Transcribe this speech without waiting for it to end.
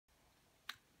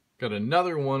Got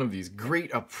another one of these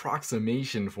great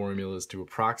approximation formulas to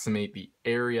approximate the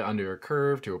area under a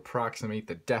curve, to approximate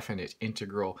the definite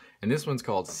integral, and this one's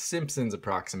called Simpsons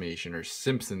Approximation, or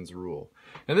Simpsons Rule.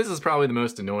 And this is probably the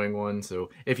most annoying one,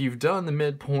 so if you've done the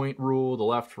midpoint rule,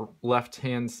 the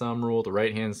left-hand sum rule, the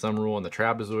right-hand sum rule, and the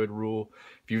trapezoid rule,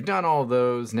 if you've done all of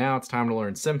those, now it's time to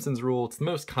learn Simpsons Rule. It's the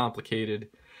most complicated,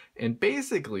 and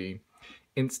basically,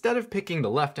 instead of picking the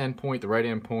left endpoint, the right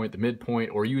endpoint, the midpoint,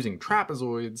 or using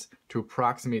trapezoids to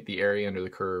approximate the area under the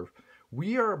curve,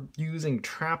 we are using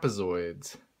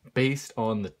trapezoids based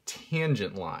on the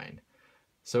tangent line.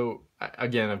 So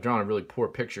again, I've drawn a really poor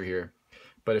picture here,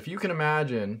 but if you can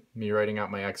imagine me writing out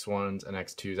my x1s and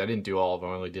x2s, I didn't do all of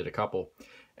them, I only did a couple,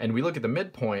 and we look at the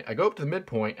midpoint, I go up to the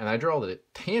midpoint and I draw the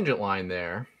tangent line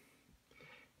there,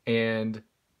 and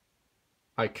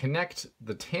I connect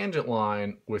the tangent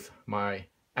line with my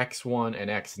x1 and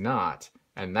x0,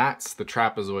 and that's the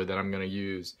trapezoid that I'm going to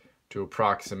use to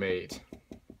approximate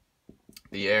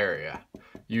the area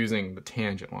using the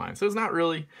tangent line. So it's not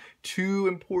really too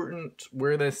important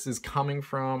where this is coming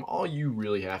from. All you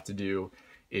really have to do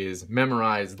is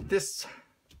memorize this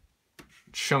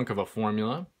chunk of a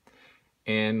formula,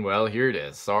 and well, here it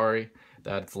is. Sorry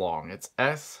that it's long. It's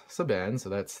S sub n, so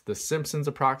that's the Simpsons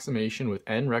approximation with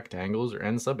n rectangles or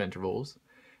n subintervals.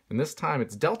 And this time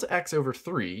it's delta x over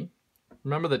 3.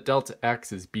 Remember that delta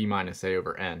x is b minus a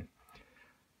over n.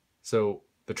 So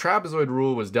the trapezoid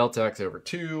rule was delta x over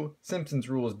 2. Simpsons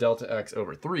rule is delta x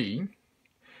over 3.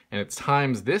 And it's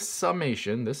times this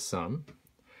summation, this sum,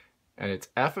 and it's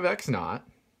f of x naught.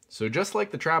 So just like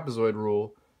the trapezoid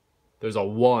rule, there's a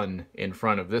 1 in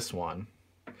front of this one.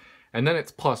 And then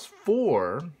it's plus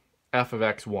 4 f of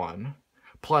x1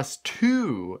 plus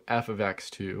 2 f of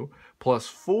x2 plus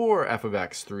 4 f of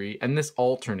x3, and this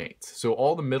alternates. So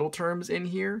all the middle terms in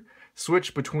here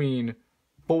switch between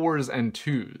 4s and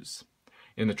 2s.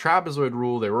 In the trapezoid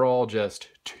rule, they were all just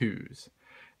 2s.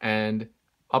 And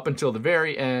up until the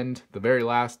very end, the very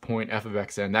last point, f of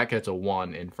xn, that gets a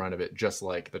 1 in front of it, just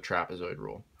like the trapezoid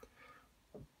rule.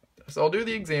 So I'll do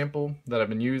the example that I've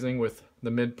been using with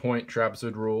the midpoint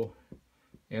trapezoid rule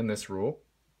and this rule.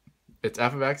 It's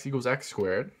f of x equals x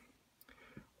squared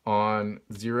on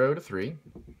 0 to 3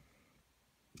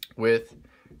 with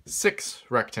 6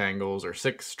 rectangles or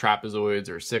 6 trapezoids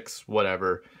or 6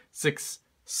 whatever, 6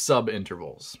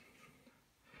 subintervals.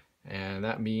 And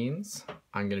that means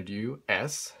I'm going to do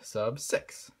s sub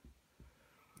 6.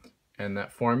 And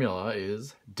that formula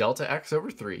is delta x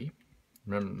over 3.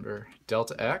 Remember,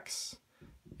 delta x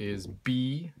is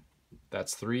b,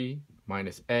 that's 3,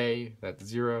 minus a, that's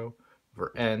 0,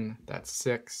 over n, that's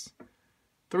 6.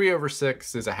 3 over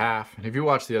 6 is a half, and if you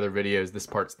watch the other videos, this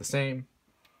part's the same.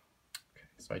 Okay,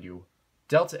 so I do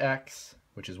delta x,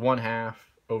 which is 1/2,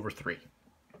 over 3.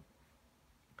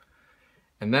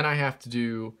 And then I have to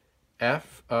do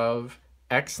f of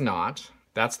x naught,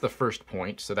 that's the first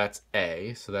point, so that's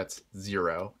a, so that's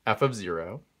 0, f of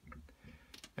 0.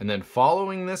 And then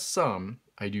following this sum,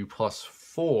 I do plus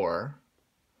 4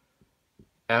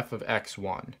 f of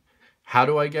x1. How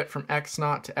do I get from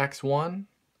x0 to x1?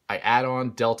 I add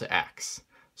on delta x.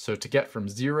 So to get from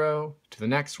 0 to the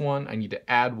next one, I need to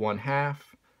add 1/2.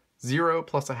 0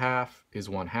 plus a half is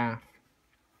 1/2.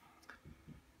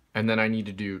 And then I need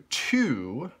to do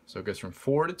 2, so it goes from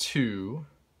 4 to 2,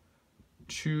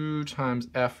 2 times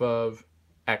f of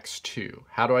x2.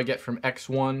 How do I get from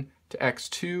x1 to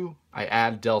x2? I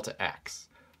add delta x.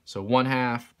 So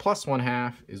 1/2 plus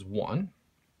 1/2 is 1.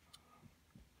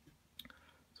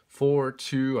 4,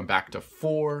 2, I'm back to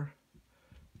 4.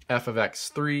 F of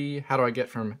x3, how do I get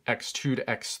from x2 to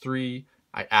x3?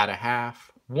 I add a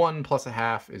half. 1 plus a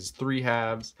half is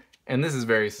 3/2. And this is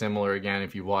very similar, again,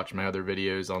 if you watch my other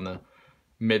videos on the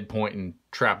midpoint and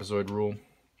trapezoid rule.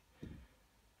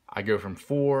 I go from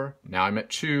 4, now I'm at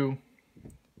 2.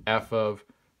 F of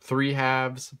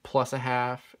 3/2 plus a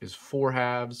half is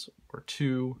 4/2, or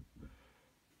 2.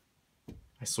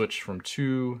 I switch from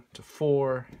 2 to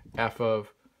 4. F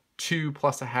of 2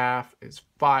 plus a half is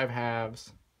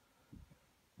 5/2.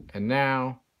 And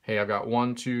now, hey, I've got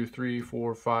 1, 2, 3,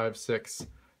 4, 5, 6.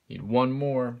 Need one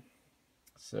more.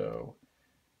 So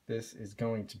this is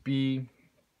going to be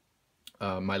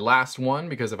my last one,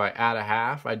 because if I add a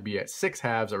half, I'd be at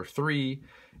 6/2 or 3.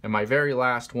 And my very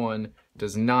last one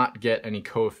does not get any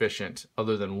coefficient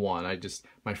other than 1.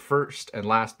 My first and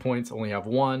last points only have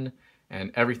 1,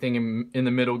 and everything in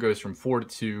the middle goes from 4 to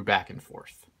 2 back and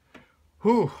forth.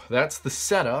 Whew, that's the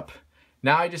setup.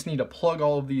 Now I just need to plug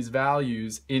all of these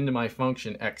values into my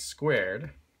function x squared.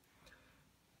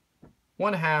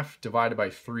 1/2 divided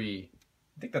by 3,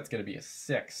 I think that's going to be a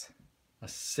 6. A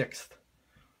sixth.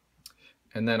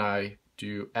 and then I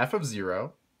do f of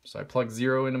 0. So I plug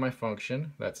 0 into my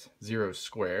function, that's 0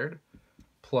 squared,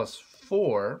 plus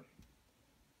 4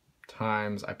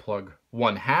 times I plug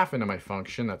 1/2 into my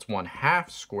function, that's 1/2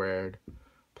 squared,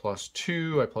 plus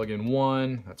 2, I plug in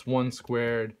 1, that's 1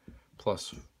 squared,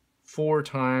 plus 4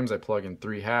 times I plug in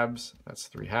 3/2, that's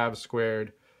 3/2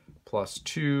 squared, plus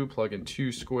 2, plug in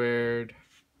 2 squared,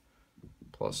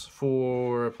 plus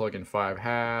 4, plug in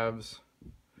 5/2,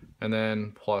 and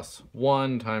then plus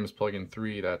 1 times plug in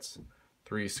 3, that's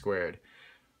 3 squared.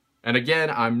 And again,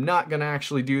 I'm not going to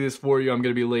actually do this for you. I'm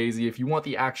going to be lazy. If you want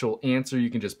the actual answer, you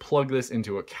can just plug this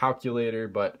into a calculator,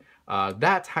 but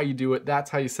that's how you do it. That's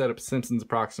how you set up Simpsons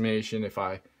approximation. If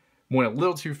I went a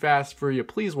little too fast for you,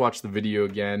 please watch the video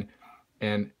again.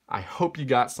 And I hope you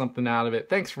got something out of it.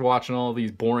 Thanks for watching all of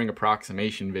these boring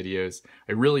approximation videos.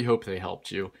 I really hope they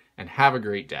helped you, and have a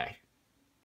great day.